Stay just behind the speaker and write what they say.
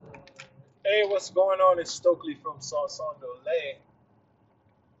Hey, what's going on? It's Stokely from Sausondo Lay.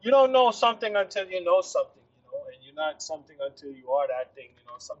 You don't know something until you know something, and you're not something until you are that thing.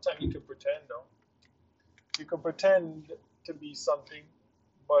 Sometimes you can pretend, though. You can pretend to be something,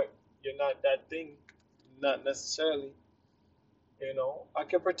 but you're not that thing, not necessarily. I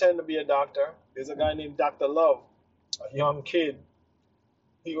can pretend to be a doctor. There's a guy named Dr. Love, a young kid.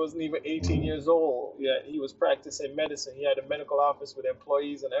 He wasn't even 18 years old yet. He was practicing medicine. He had a medical office with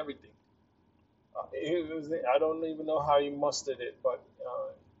employees and everything. I don't even know how he mustered it, but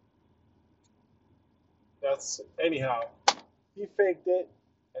that's anyhow. He faked it,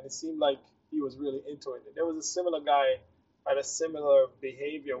 and it seemed like he was really into it. There was a similar guy had a similar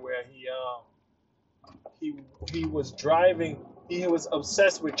behavior where he he was driving. He was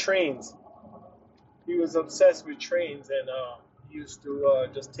obsessed with trains. He was obsessed with trains, and he used to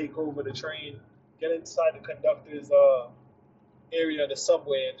just take over the train, get inside the conductor's area of the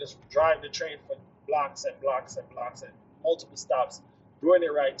subway, and just drive the train for blocks and blocks and blocks and multiple stops, doing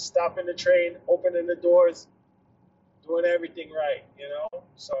it right, stopping the train, opening the doors, doing everything right.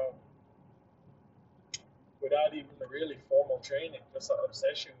 So without even a really formal training, just an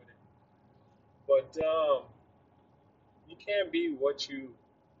obsession with it. But you can't be what you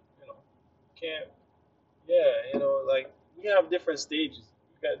know, can't. Yeah, like we have different stages.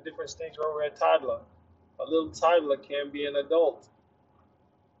 We got different stages where we're a toddler. A little toddler can be an adult.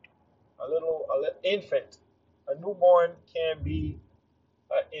 A little infant. A newborn can be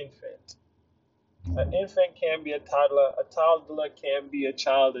an infant. An infant can be a toddler. A toddler can be a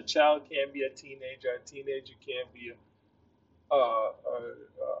child. A child can be a teenager. A teenager can be a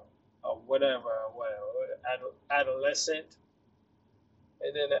whatever, adolescent.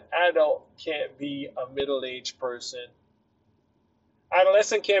 And then an adult can't be a middle-aged person.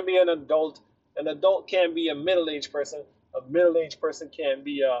 Adolescent can be an adult. An adult can be a middle-aged person. A middle-aged person can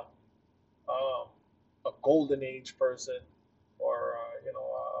be um, a golden age person or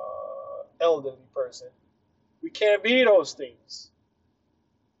elderly person. We can't be those things.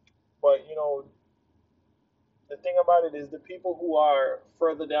 But the thing about it is the people who are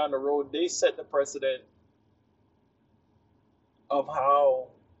further down the road, they set the precedent of how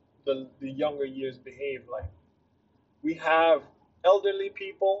the younger years behave. Like we have elderly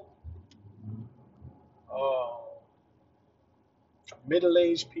people, uh,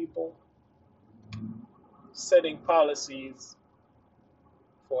 middle-aged people setting policies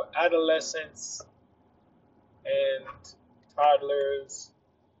for adolescents and toddlers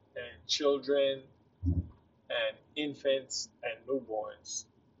and children and infants and newborns.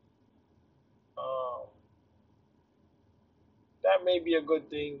 Um, that may be a good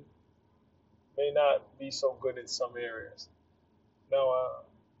thing, may not be so good in some areas. Now, uh,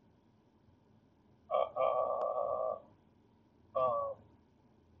 um,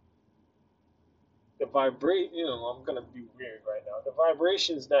 I'm gonna be weird right now. The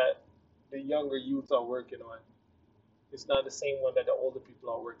vibrations that the younger youth are working on is not the same one that the older people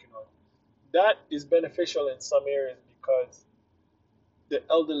are working on. That is beneficial in some areas because the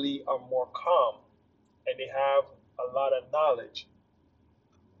elderly are more calm and they have a lot of knowledge.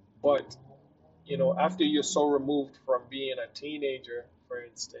 But after you're so removed from being a teenager, for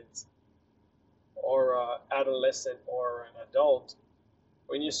instance, or adolescent or an adult,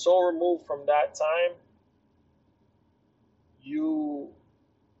 when you're so removed from that time, you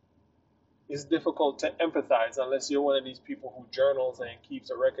it's difficult to empathize unless you're one of these people who journals and keeps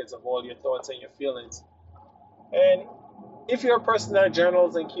a records of all your thoughts and your feelings. And if you're a person that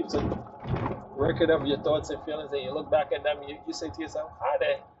journals and keeps a record of your thoughts and feelings, and you look back at them, you say to yourself,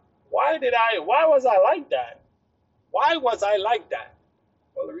 why was I like that? Why was I like that?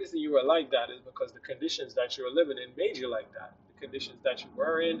 Well, the reason you were like that is because the conditions that you were living in made you like that. The conditions that you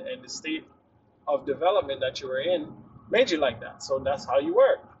were in and the state of development that you were in made you like that. So that's how you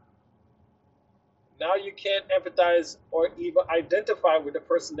were. Now you can't empathize or even identify with the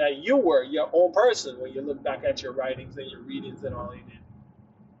person that you were, your own person, when you look back at your writings and your readings and all you did.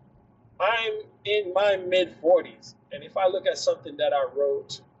 I'm in my mid 40s, and if I look at something that I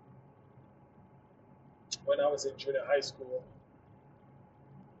wrote when I was in junior high school,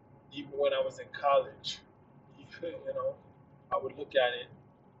 even when I was in college, I would look at it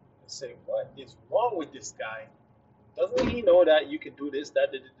and say, "What is wrong with this guy? Doesn't he know that you can do this, that?"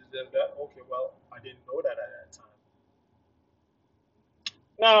 Okay, well, I didn't know that at that time.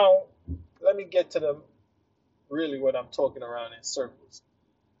 Now, let me get to the really what I'm talking around in circles.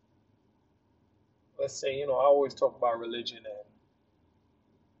 Let's say, I always talk about religion and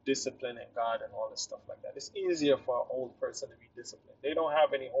discipline and God and all this stuff like that. It's easier for an old person to be disciplined. They don't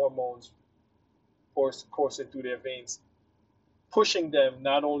have any hormones coursing through their veins. pushing them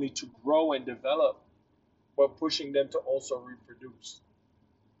not only to grow and develop, but pushing them to also reproduce,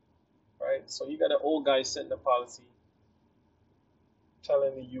 right? So you got an old guy setting the policy,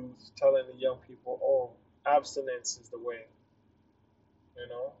 telling the youth, telling the young people, oh, abstinence is the way, you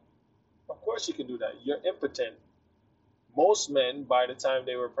know? Of course you can do that. You're impotent. Most men, by the time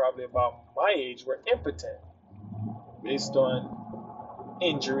they were probably about my age, were impotent based on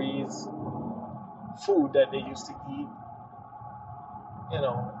injuries, food that they used to eat, you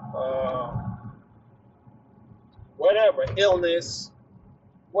know, whatever, illness,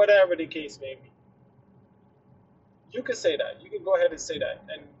 whatever the case may be. You can say that. You can go ahead and say that.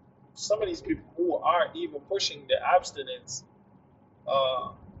 And some of these people who are even pushing the abstinence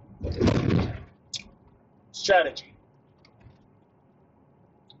uh, strategy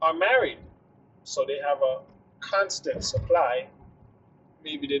are married, so they have a constant supply.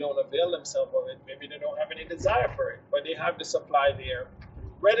 Maybe they don't avail themselves of it. Maybe they don't have any desire for it, but they have the supply there,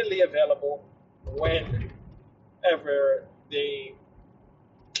 readily available whenever they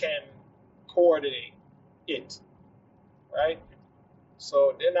can coordinate it, right?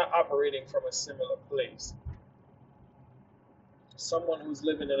 So they're not operating from a similar place. Someone who's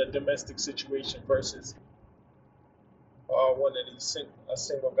living in a domestic situation versus one of these a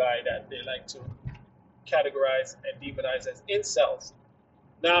single guy that they like to categorize and demonize as incels.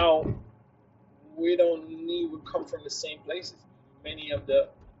 Now, we don't even come from the same places. Many of the,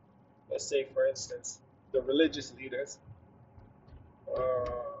 let's say, for instance, the religious leaders uh,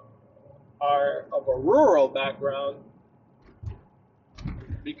 are of a rural background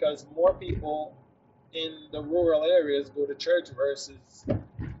because more people in the rural areas go to church versus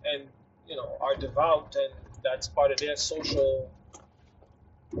and are devout, and that's part of their social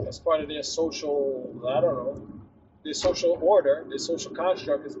I don't know, their social order, their social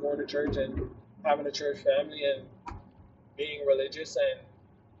construct is going to church and having a church family and being religious and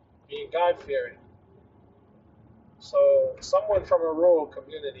being God fearing. So someone from a rural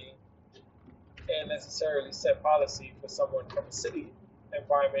community can't necessarily set policy for someone from a city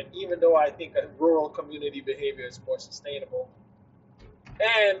environment, even though I think a rural community behavior is more sustainable.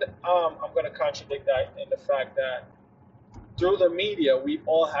 And I'm going to contradict that in the fact that through the media, we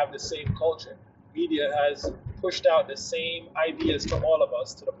all have the same culture. Media has pushed out the same ideas to all of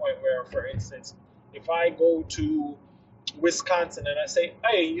us to the point where, for instance, if I go to Wisconsin and I say,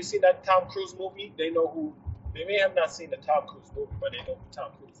 hey, you see that Tom Cruise movie? They may have not seen the Tom Cruise movie, but they know who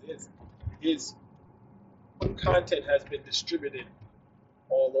Tom Cruise is. His content has been distributed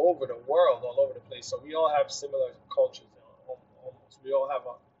all over the world, all over the place. So we all have similar cultures, almost. We all have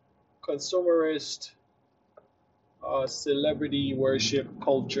a consumerist, celebrity worship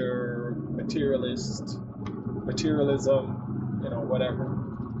culture, materialism, whatever.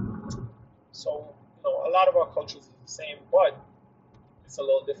 So, a lot of our cultures is the same, but it's a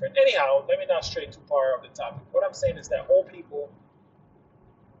little different. Anyhow, let me not stray too far off the topic. What I'm saying is that old people,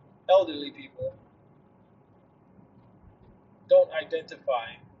 elderly people,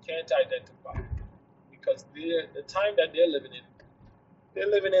 can't identify, because the time that they're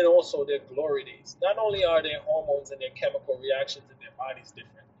living in also their glory days. Not only are their hormones and their chemical reactions in their bodies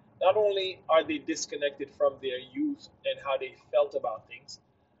different, not only are they disconnected from their youth and how they felt about things,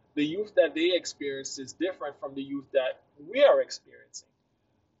 the youth that they experienced is different from the youth that we are experiencing.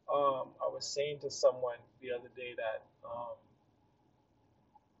 I was saying to someone the other day that uh,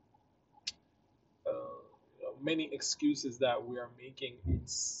 many excuses that we are making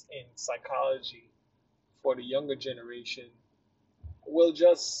in psychology for the younger generation will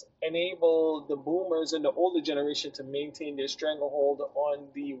just enable the boomers and the older generation to maintain their stranglehold on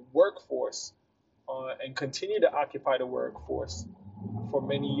the workforce and continue to occupy the workforce for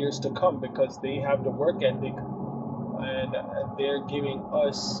many years to come because they have the work ethic and they're giving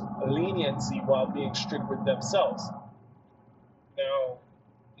us leniency while being strict with themselves. Now,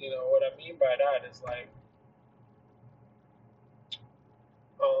 what I mean by that is like,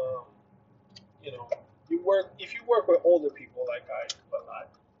 um, you know, if you work with older people like I do a lot,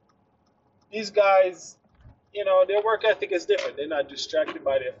 these guys, their work ethic is different. They're not distracted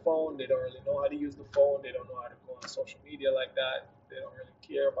by their phone. They don't really know how to use the phone. They don't know how to go on social media like that. They don't really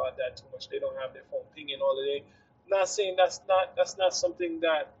care about that too much. They don't have their phone pinging all the day. I'm not saying that's not something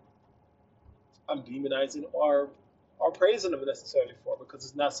that I'm demonizing or praising them necessarily for, because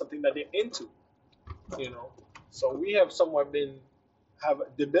it's not something that they're into. You know, so we have somewhat have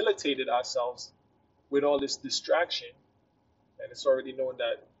debilitated ourselves with all this distraction, and it's already known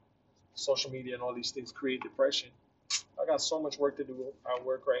that social media and all these things create depression. I got so much work to do at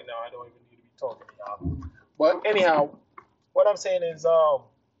work right now. I don't even need to be talking to y'all. But anyhow, what I'm saying is,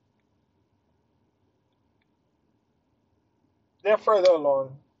 They're further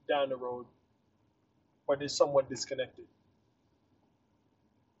along down the road, but they're somewhat disconnected.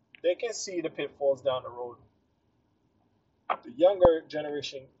 They can see the pitfalls down the road. The younger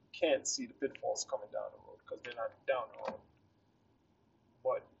generation can't see the pitfalls coming down the road because they're not down the road.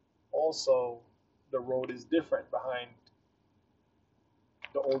 But also, the road is different behind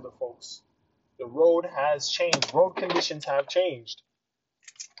the older folks. The road has changed. Road conditions have changed.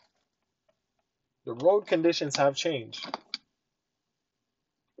 The road conditions have changed,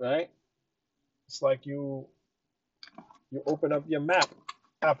 right? It's like you open up your map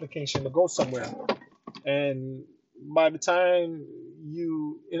application to go somewhere, and by the time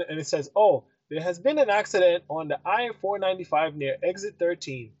and it says, oh, there has been an accident on the I-495 near exit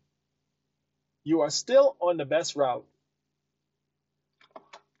 13. You are still on the best route.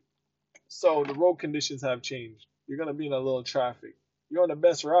 So the road conditions have changed. You're gonna be in a little traffic. You're on the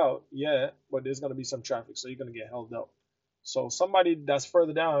best route, yeah, but there's gonna be some traffic, so you're gonna get held up. So somebody that's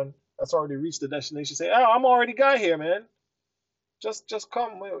further down, that's already reached the destination, say, "Oh, I'm already got here, man. Just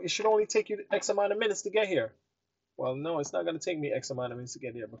come. It should only take you X amount of minutes to get here." Well, no, it's not gonna take me X amount of minutes to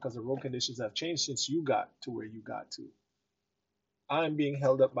get here because the road conditions have changed since you got to where you got to. I'm being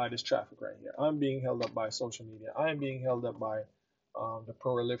held up by this traffic right here. I'm being held up by social media. I'm being held up by the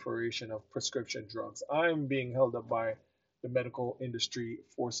proliferation of prescription drugs. I'm being held up by the medical industry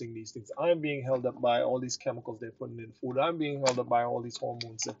forcing these things. I'm being held up by all these chemicals they're putting in food. I'm being held up by all these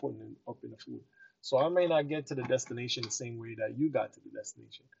hormones they're putting up in the food. So I may not get to the destination the same way that you got to the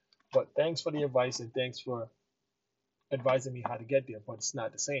destination. But thanks for the advice and thanks for advising me how to get there. But it's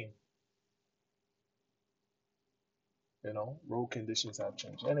not the same. Road conditions have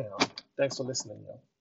changed. Anyhow, thanks for listening, yo.